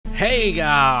Hey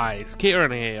guys,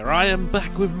 Kieran here. I am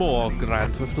back with more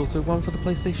Grand Theft Auto 1 for the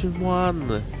PlayStation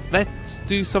 1. Let's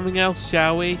do something else,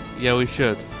 shall we? Yeah, we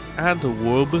should. And a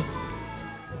wub.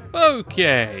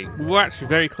 Okay, we're actually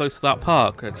very close to that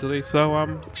park, actually, so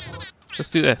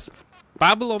let's do this.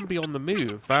 Babylon be on the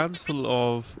move. Vans full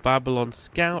of Babylon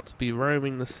scouts be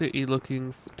roaming the city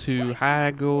looking to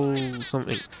haggle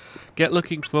something. Get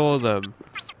looking for them.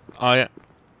 I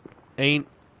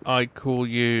call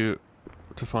you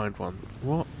to find one.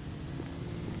 What?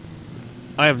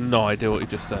 I have no idea what he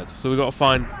just said. So we got to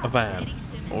find a van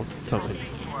or something.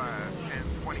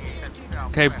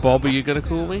 Okay, Bob, are you gonna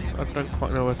call me? I don't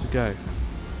quite know where to go.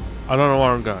 I don't know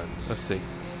where I'm going. Let's see.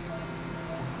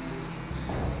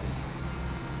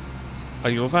 Are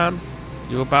you a van?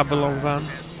 You a Babylon van?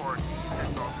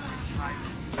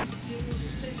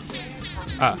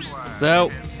 Ah,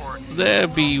 there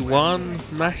be one.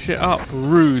 Mash it up,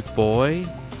 rude boy.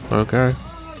 Okay.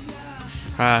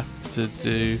 Have to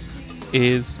do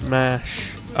is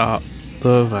mash up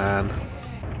the van.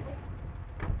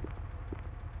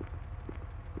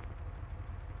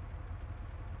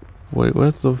 Wait, where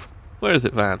is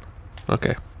it, van?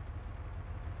 Okay.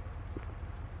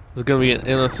 There's gonna be an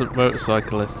innocent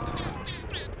motorcyclist.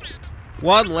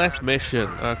 One less mission.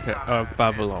 Okay,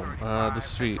 Babylon. The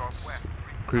streets.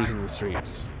 Cruising the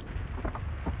streets.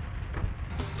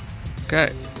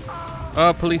 Okay.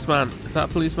 Oh, policeman. Is that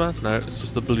a policeman? No, it's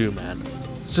just the blue man.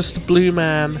 It's just the blue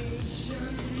man.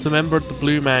 It's a member of the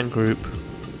blue man group.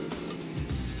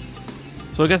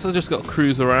 So I guess I just got to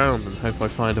cruise around and hope I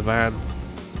find a van.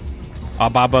 A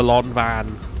Babylon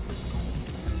van.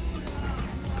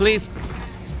 Please.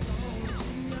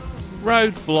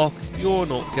 Roadblock. You're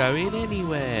not going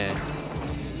anywhere.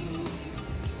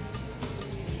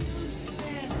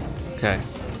 Okay.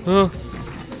 Oh.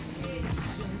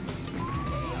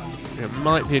 It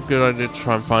might be a good idea to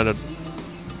try and find a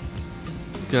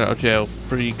get out of jail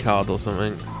free card or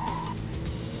something.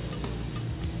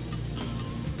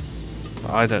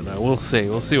 I don't know. We'll see.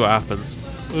 We'll see what happens.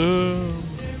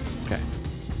 Okay.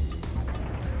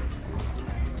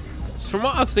 So from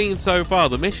what I've seen so far,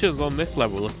 the missions on this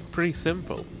level are pretty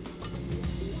simple.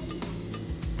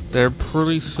 They're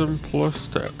pretty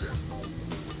simplistic.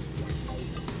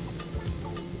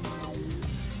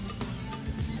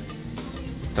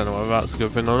 Don't know whether that's a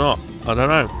good thing or not. I don't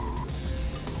know.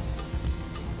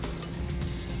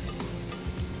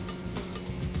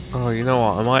 Oh, you know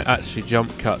what? I might actually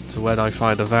jump cut to when I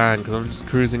find a van because I'm just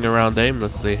cruising around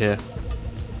aimlessly here.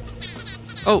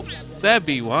 Oh, there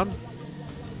be one.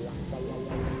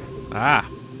 Ah,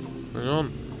 hang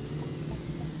on.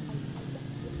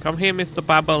 Come here, Mr.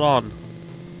 Babylon.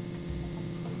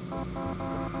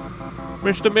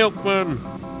 Mr. Milkman.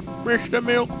 Mr.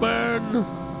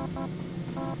 Milkman.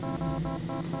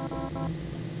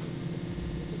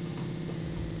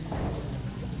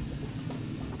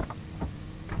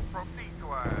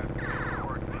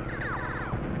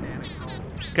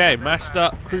 Okay, mashed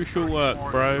up, crucial work,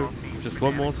 bro. Just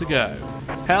one more to go.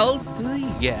 Hells to the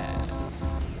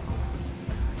yes.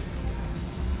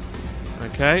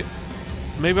 Okay.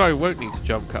 Maybe I won't need to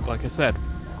jump cut, like I said.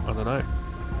 I don't know.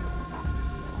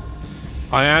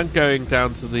 I am going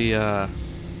down to the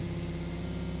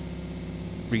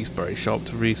respray shop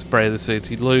to respray the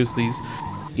city. Lose these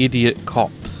idiot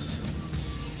cops.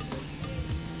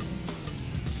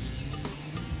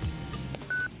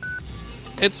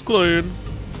 It's clean.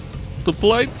 The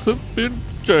plates have been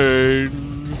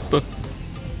changed.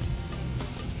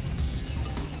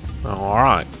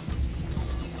 Alright.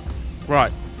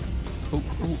 Right.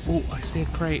 Oh, I see a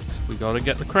crate. We gotta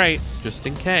get the crates, just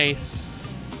in case.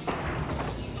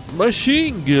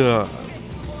 Machine gun!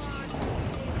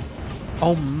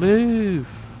 Oh,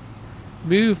 move!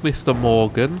 Move, Mr.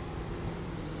 Morgan.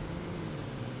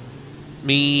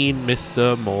 Mean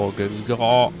Mr. Morgan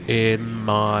got in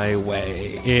my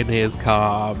way in his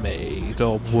car made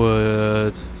of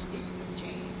wood.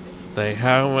 They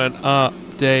haven't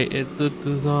updated the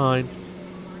design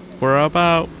for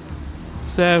about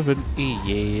 70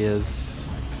 years.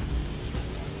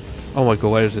 Oh my god,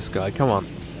 where's this guy? Come on.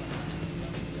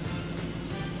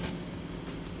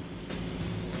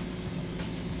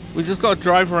 We just gotta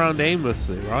drive around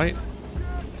aimlessly, right?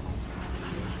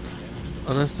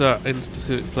 Unless they're in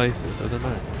specific places, I don't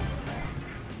know.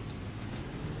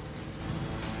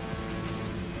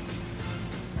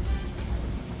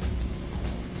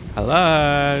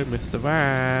 Hello, Mr.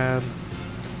 Van.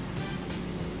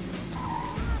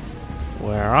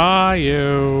 Where are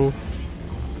you?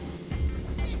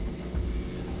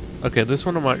 Okay, this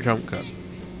one I might jump cut.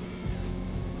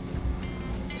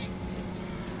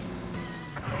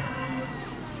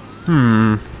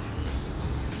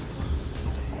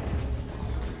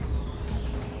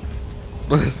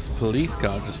 This police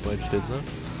car just wedged in there.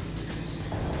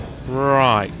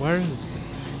 Right, where is this?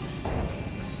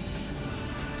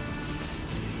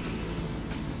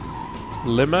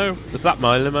 Limo? Is that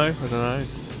my limo? I don't know.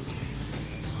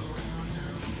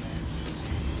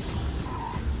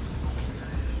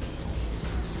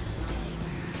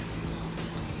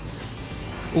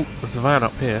 Oh, there's a van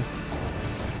up here.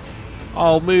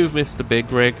 I'll move, Mr. Big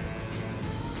Rig.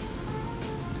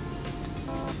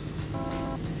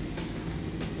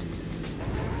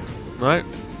 No.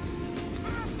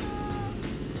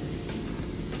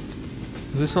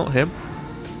 Is this not him?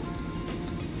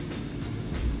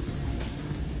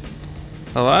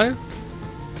 Hello?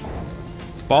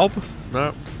 Bob?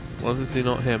 No. Why is he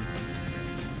not him?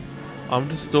 I'm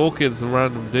just stalking some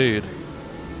random dude.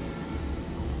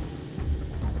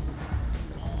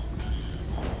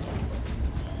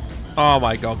 Oh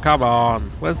my god, come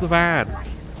on. Where's the van?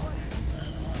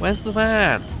 Where's the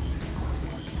van?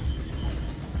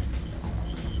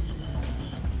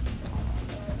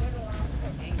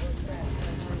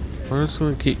 I'm just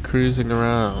gonna keep cruising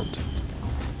around.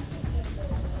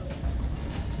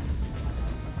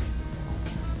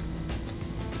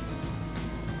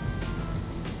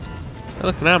 Hey,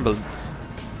 look, an ambulance.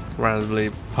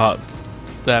 Randomly parked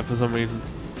there for some reason.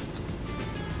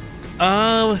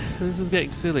 Oh, this is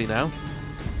getting silly now.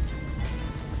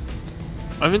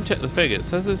 I haven't checked the figure. It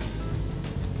says it's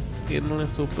in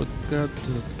Little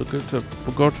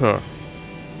Bogota,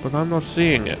 but I'm not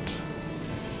seeing it.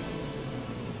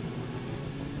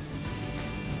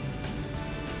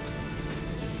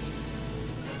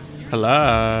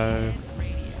 Hello?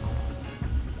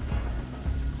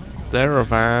 Is there a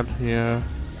van here?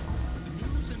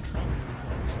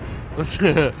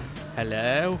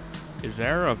 Hello? Is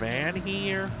there a van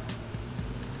here?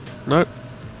 Nope.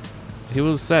 He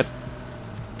was said.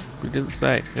 He didn't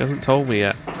say. He hasn't told me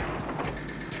yet.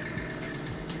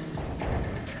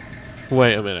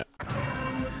 Wait a minute.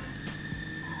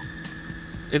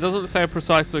 It doesn't say a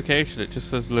precise location, it just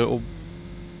says Little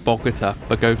Bogota.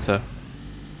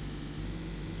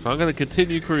 So I'm going to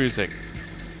continue cruising.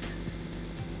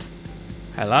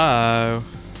 Hello?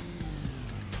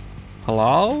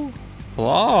 Hello?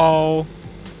 Hello?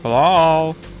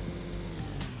 Hello?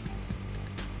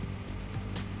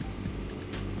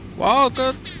 Whoa,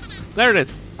 good. There it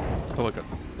is. Oh my god.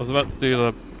 I was about to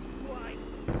do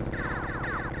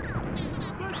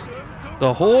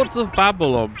the hordes of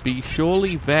Babylon be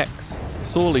sorely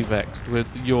vexed with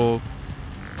your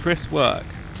crisp work.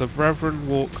 The brethren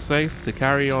walk safe to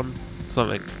carry on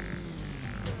something.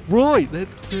 Right,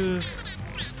 let's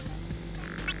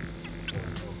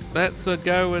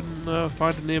go and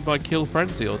find a nearby kill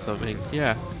frenzy or something.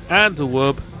 Yeah, and a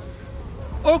whoop.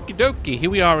 Okie dokie,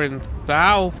 here we are in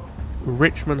South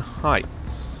Richman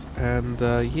Heights, and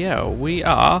yeah, we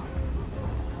are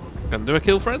gonna do a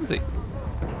kill frenzy.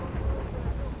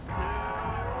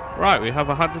 Right, we have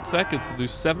 100 seconds to do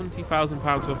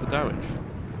 £70,000 worth of damage.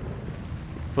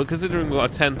 But considering we've got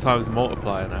a 10 times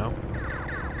multiplier now,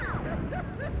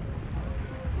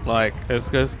 like,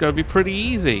 it's gonna be pretty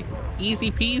easy. Easy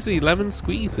peasy, lemon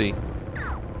squeezy.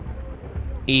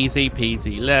 Easy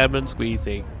peasy, lemon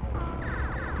squeezy.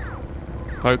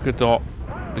 Polka dot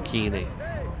bikini.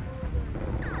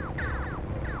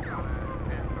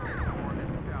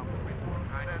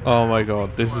 Oh my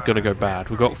god, this is gonna go bad.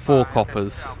 We've got 4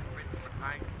 coppers.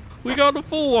 We got a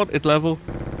full wanted level.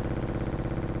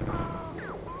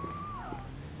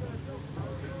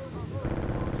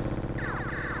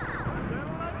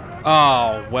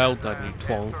 Oh, well done, you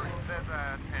twonk.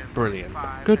 Brilliant.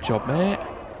 Good job, mate.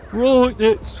 Right,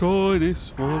 let's try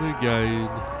this one again.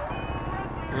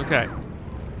 Okay.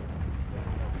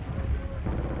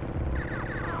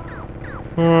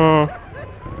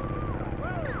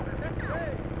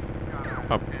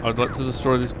 I'd like to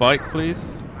destroy this bike,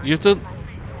 please. You have to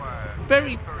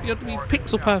be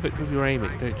pixel perfect with your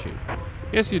aiming, don't you?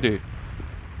 Yes, you do.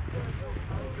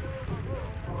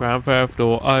 Grand Theft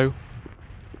Auto.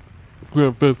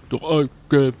 Grand Theft Auto.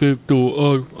 Grand Theft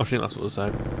Auto. I think that's what it's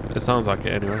saying. It sounds like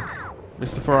it anyway.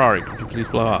 Mr. Ferrari, could you please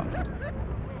blow up?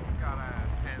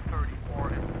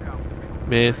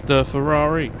 Mr.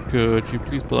 Ferrari, could you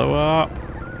please blow up?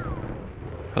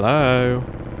 Hello?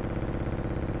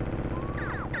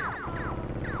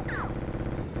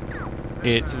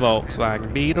 It's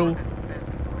Volkswagen Beetle.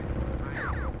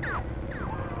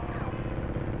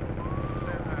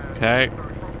 Okay.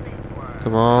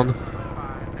 Come on.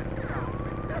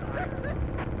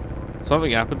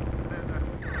 Something happened.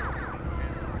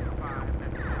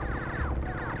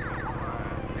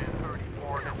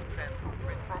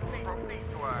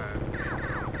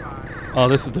 Oh,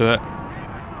 this will do it.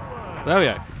 There we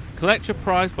go. Collect your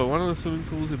prize by one of the swimming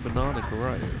pools in Banana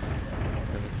Grove.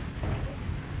 Okay.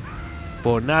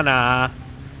 Banana.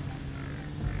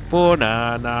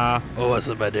 Banana. Oh, what's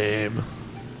my name?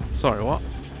 Sorry, what?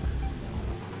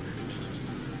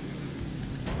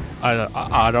 I don't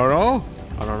know.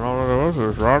 I don't know what it was. It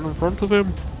was right in front of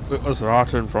him. It was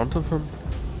right in front of him.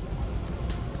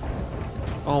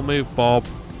 I'll move, Bob.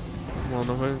 Come on,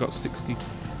 I've only got 60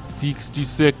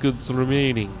 seconds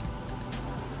remaining.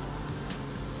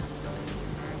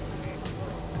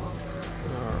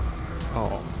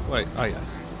 Oh, wait. Oh,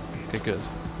 yes. Okay, good.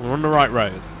 We're on the right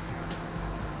road.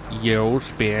 You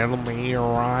spin me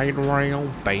right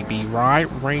round, baby, right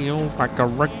round, like a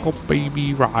record,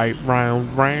 baby, right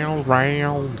round, round,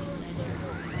 round.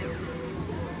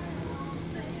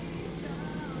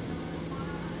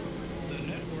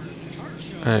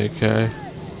 Okay.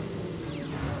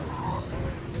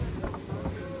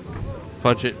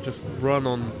 Fudge it, just run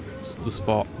on the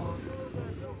spot.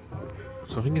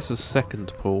 So I think it's a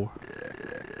second pool.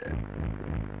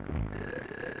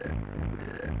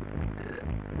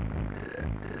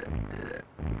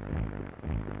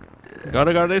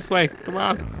 Gotta go this way, come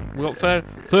on. We got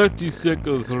 30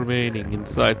 seconds remaining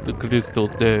inside the crystal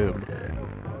dome.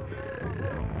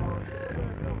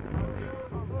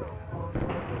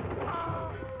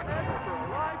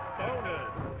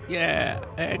 Yeah,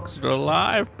 extra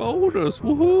life bonus,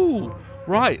 woohoo!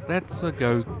 Right, let's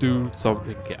go do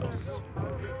something else.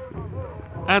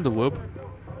 And a whoop.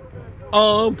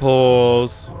 On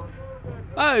pause.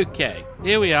 Okay,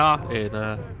 here we are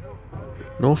in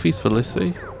Northeast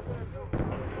Felicity.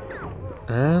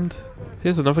 And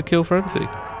here's another kill frenzy.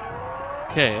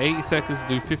 Okay, 80 seconds to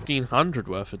do 1500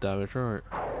 worth of damage, right?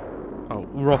 Oh,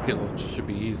 rocket launcher should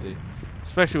be easy.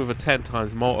 Especially with a 10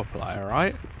 times multiplier,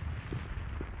 right?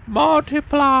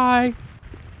 Multiply!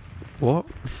 What?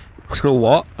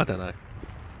 What? I don't know.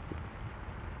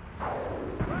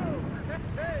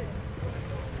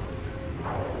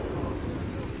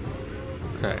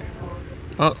 Okay.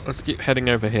 Oh, let's keep heading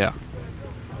over here.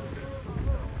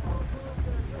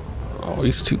 Oh,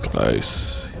 he's too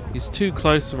close. He's too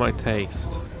close to my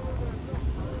taste.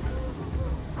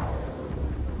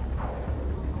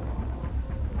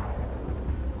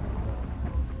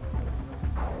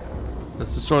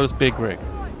 Let's destroy this big rig.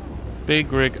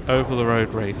 Big rig over the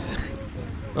road race.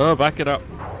 Oh, back it up.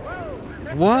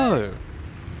 Whoa!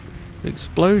 The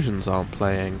explosions aren't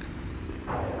playing.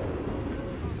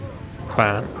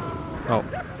 Fan. Oh.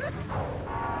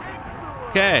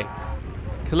 Okay.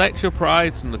 Collect your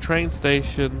prize from the train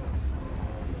station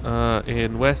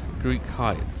in West Greek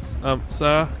Heights.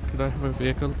 Sir, can I have a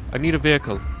vehicle? I need a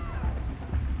vehicle.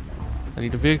 I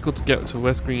need a vehicle to get to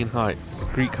West Green Heights.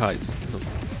 Greek Heights.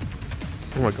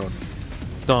 Oh my god.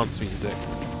 Dance music.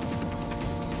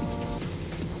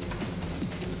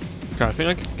 Okay, I think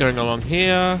I keep going along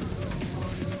here.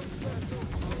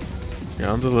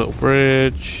 Yeah, under the little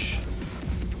bridge.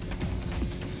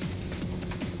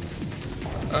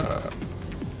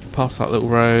 Past that little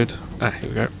road. Ah, here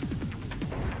we go.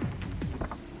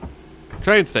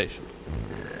 Train station.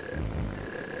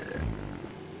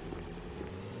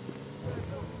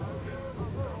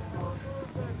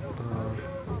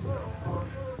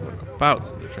 About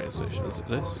to the train station, is it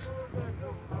this?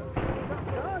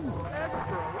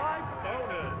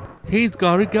 He's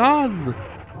got a gun!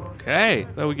 Okay,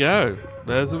 there we go.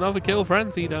 There's another kill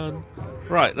frenzy done.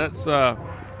 Right, let's go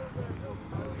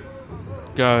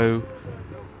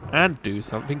and do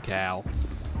something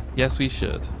else. Yes, we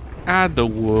should. And a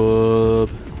whoop.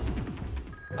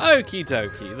 Okie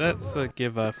dokie, let's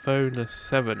give a phone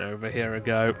 7 over here a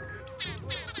go.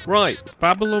 Right,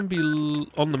 Babylon be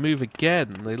on the move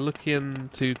again. They're looking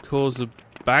to cause a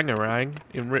Bangarang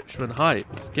in Richman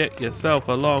Heights. Get yourself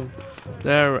along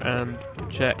there and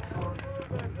check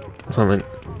something.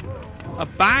 A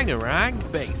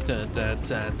Bangarang base. Dun dun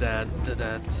dun dun dun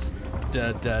dun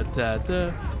dun dun dun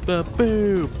dun ba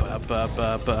boo ba ba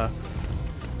ba ba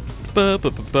ba ba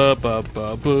ba ba ba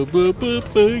ba ba ba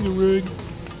Bangarang.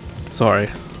 Sorry.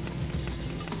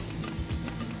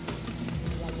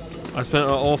 I spent an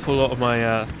awful lot of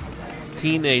my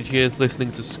teenage years listening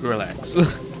to Skrillex.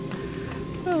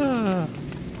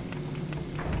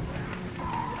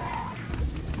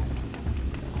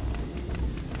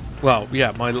 Well,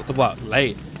 yeah, my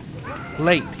late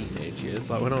teenage years,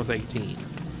 like when I was 18.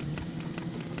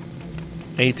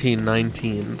 18,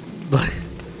 19.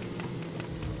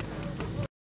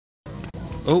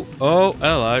 Oh,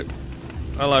 hello.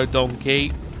 Hello,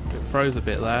 donkey. It froze a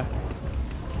bit there.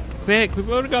 Quick, we've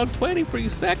only got 23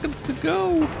 seconds to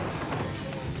go.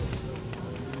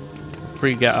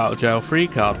 Free get out of jail free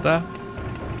card there.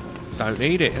 Don't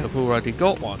need it, I've already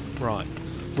got one. Right.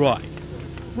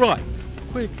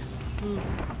 Quick.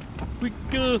 Quick.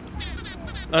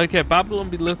 Okay, Babylon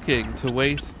be looking to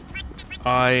waste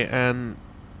I and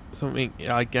something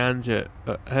I ganja.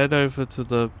 Head over to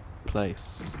the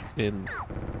place in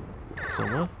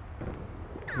somewhere.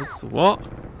 What's what?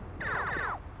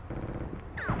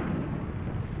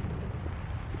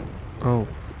 Oh,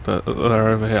 they're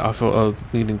over here. I thought I was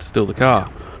needing to steal the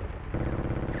car.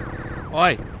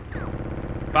 Oi!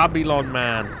 Babylon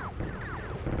man!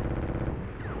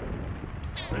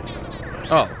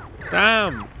 Oh,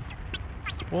 damn!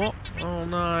 What? Oh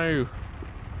no!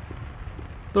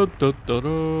 Okay,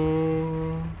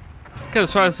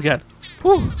 let's try this again.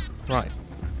 Whew. Right.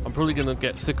 I'm probably gonna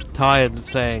get sick and tired of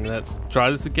saying let's try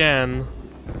this again.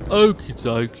 Okie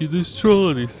dokie, let's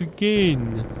try this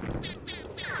again.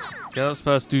 Okay, let's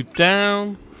first do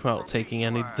down without taking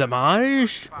any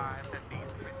damage.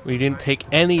 We didn't take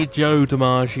any Joe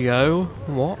DiMaggio.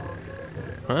 What?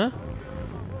 Huh?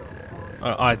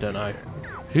 I don't know.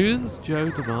 Who's Joe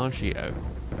DiMaggio?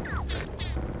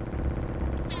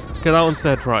 Okay, that one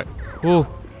said right. Oh,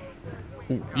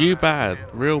 you bad,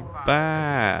 real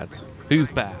bad. Who's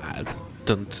bad?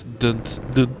 Dun dun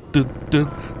dun dun dun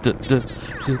dun dun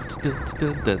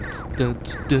dun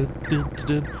dun dun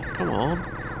dun. Come on,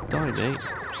 die, mate.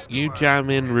 You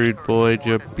jam in, rude boy.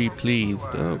 Just be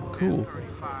pleased. Oh, cool.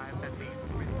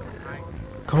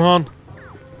 Come on.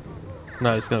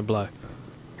 No, it's gonna blow.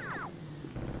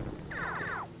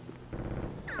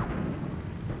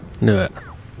 Knew it.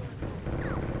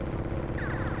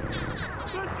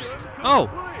 Oh!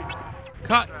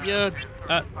 Cut your...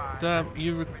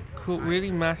 you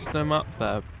really mashed them up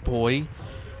there, boy.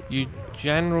 You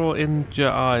general in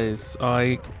your eyes.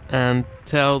 And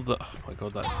tell the... Oh my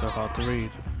god, that's so hard to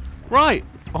read. Right!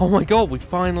 Oh my god, we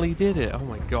finally did it. Oh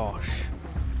my gosh.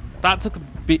 That took a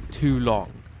bit too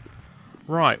long.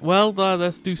 Right, well,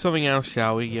 let's do something else,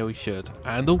 shall we? Yeah, we should.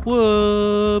 And a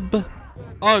whoop!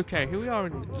 Okay, here we are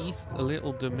in East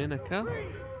Little Dominica.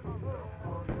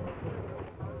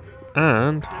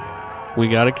 And we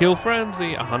gotta kill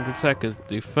Frenzy. 100 seconds,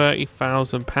 do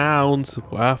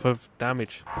 £30,000 worth of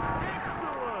damage.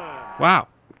 Wow.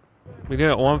 We do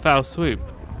it one foul swoop.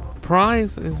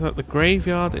 Prize is at the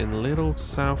graveyard in Little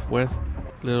Southwest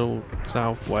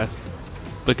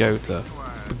Bogota.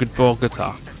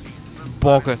 Bogota.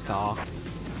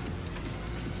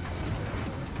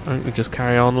 I think we just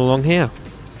carry on along here.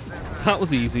 That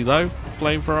was easy though.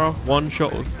 Flamethrower, one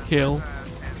shot kill.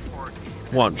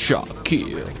 One shot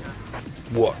kill.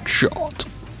 One shot.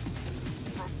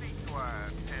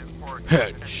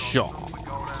 Headshot.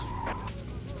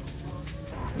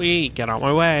 Get out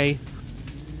my way.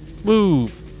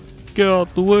 Move. Get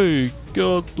out the way. Get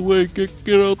out the way.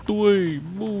 Get out the way.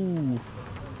 Move.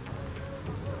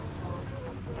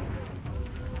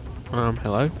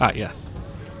 Hello? Ah, yes.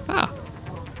 Ah.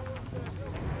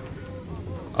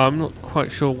 I'm not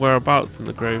quite sure whereabouts in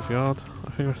the graveyard.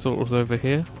 I think I thought it was over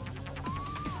here.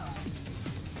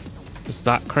 Does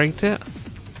that crate it?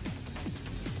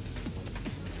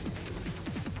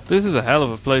 This is a hell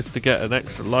of a place to get an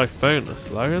extra life bonus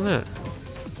though, isn't it?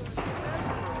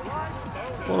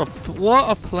 What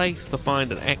a place to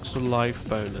find an extra life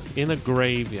bonus in a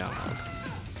graveyard.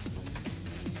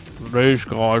 These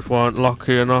guys weren't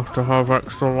lucky enough to have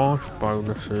extra life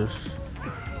bonuses.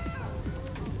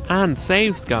 And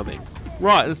save scumming.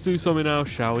 Right, let's do something else,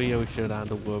 shall we? Yeah, we should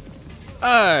handle whoop.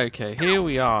 Okay, here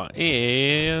we are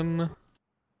in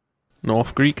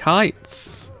North Greek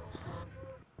Heights.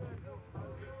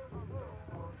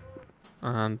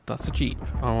 And that's a Jeep.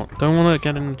 Don't want to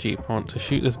get in the Jeep, I want to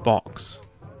shoot this box.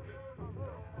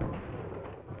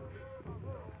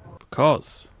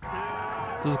 Because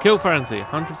there's a kill frenzy.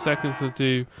 100 seconds to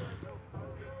do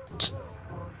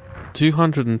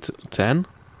 210.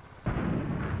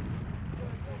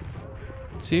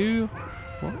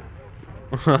 What?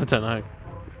 I don't know.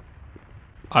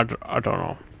 I don't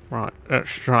know. Right,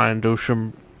 let's try and do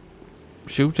some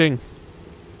shooting.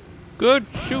 Good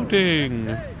shooting.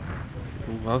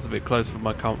 Ooh, that was a bit close for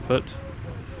my comfort.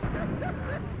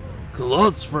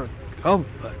 Close for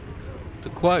comfort. To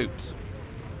quote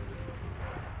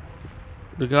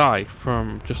the guy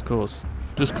from Just Cause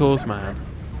man.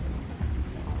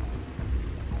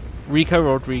 Rico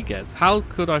Rodriguez. How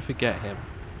could I forget him?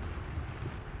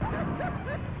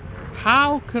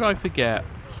 How could I forget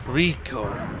Rico?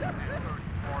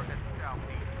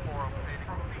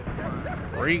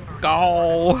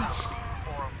 Rico!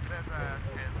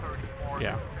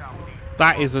 Yeah.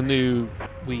 That is a new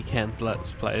weekend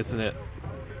Let's Play, isn't it?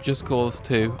 Just Cause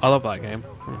 2. I love that game.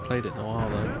 I haven't played it in a while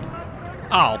though.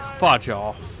 Oh, fudge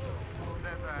off.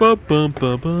 Alright,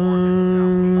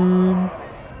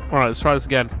 let's try this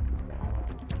again.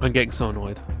 I'm getting so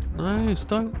annoyed. No,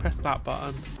 don't press that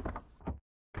button.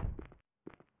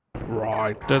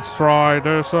 Right, let's try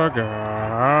this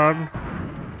again.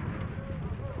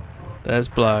 Let's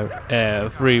blow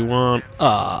everyone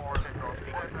up.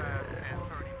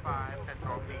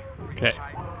 Okay,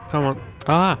 come on.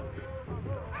 Ah!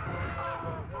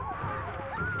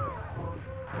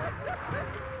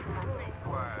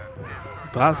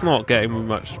 But that's not getting me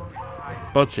much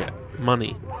budget,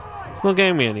 money. It's not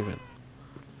getting me anything.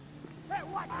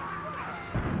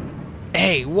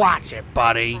 Hey, watch it,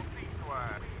 buddy!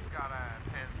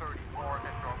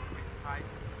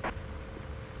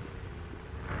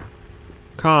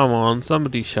 Come on,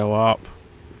 somebody show up.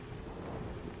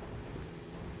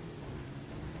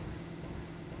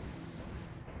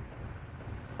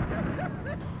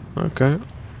 Okay.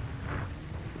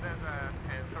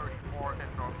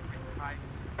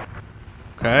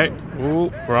 Okay. Ooh,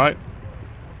 right.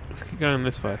 Let's keep going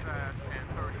this way.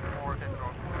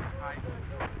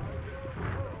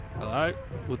 Hello?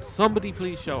 Would somebody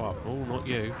please show up? Oh, not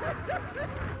you.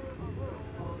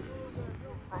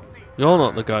 You're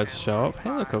not the guy to show up. Hey,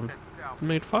 look, I've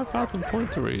made 5,000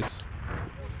 pointeries.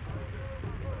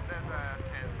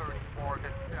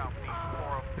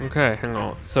 Okay, hang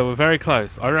on. So we're very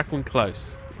close. I reckon we're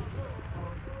close.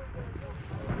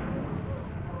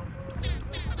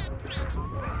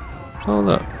 Oh,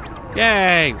 look.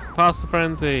 Yay! Past the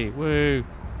frenzy. Woo.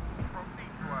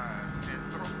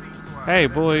 Hey,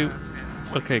 boy.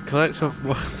 Okay, collect your...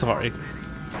 Sorry.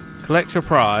 Collect your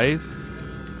prize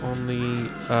on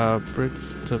the bridge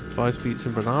to Vice Beach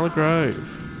in Banana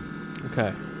Grove.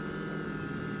 Okay.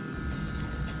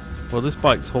 Well, this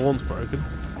bike's horn's broken.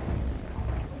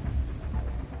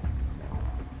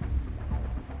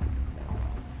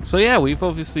 So yeah, we've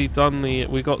obviously done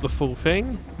we got the full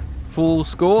thing. Full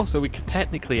score, so we can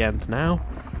technically end now.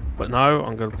 But no,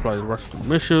 I'm going to play the rest of the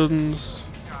missions.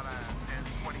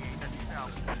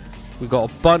 We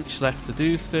got a bunch left to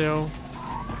do still.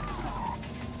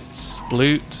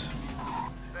 Sploot.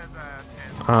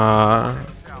 Oh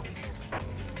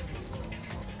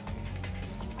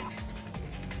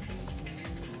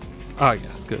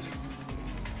yes, good.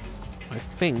 I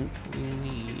think we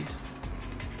need...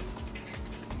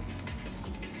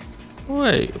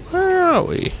 Wait, where are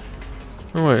we?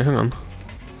 Oh wait, hang on.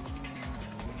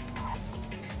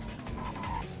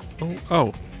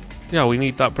 Oh, yeah, we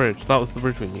need that bridge. That was the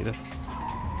bridge we needed.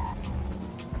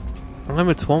 I'm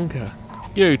a twonker.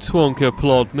 You twonker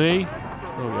Plodney.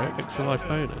 Okay, extra life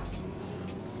bonus.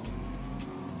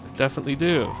 Could definitely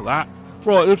do it for that.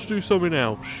 Right, let's do something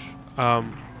else. Or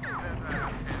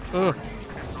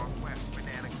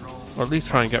at least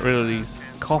try and get rid of these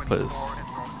coppers.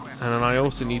 And then I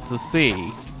also need to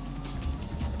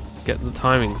get the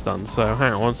timings done. So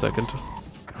hang on 1 second.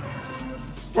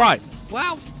 Right,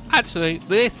 well, actually,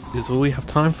 this is all we have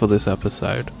time for this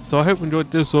episode. So I hope you enjoyed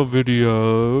this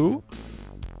video.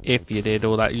 If you did,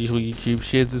 all that usual YouTube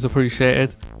shit is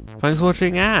appreciated. Thanks for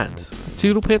watching and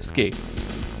Toodle Pipski.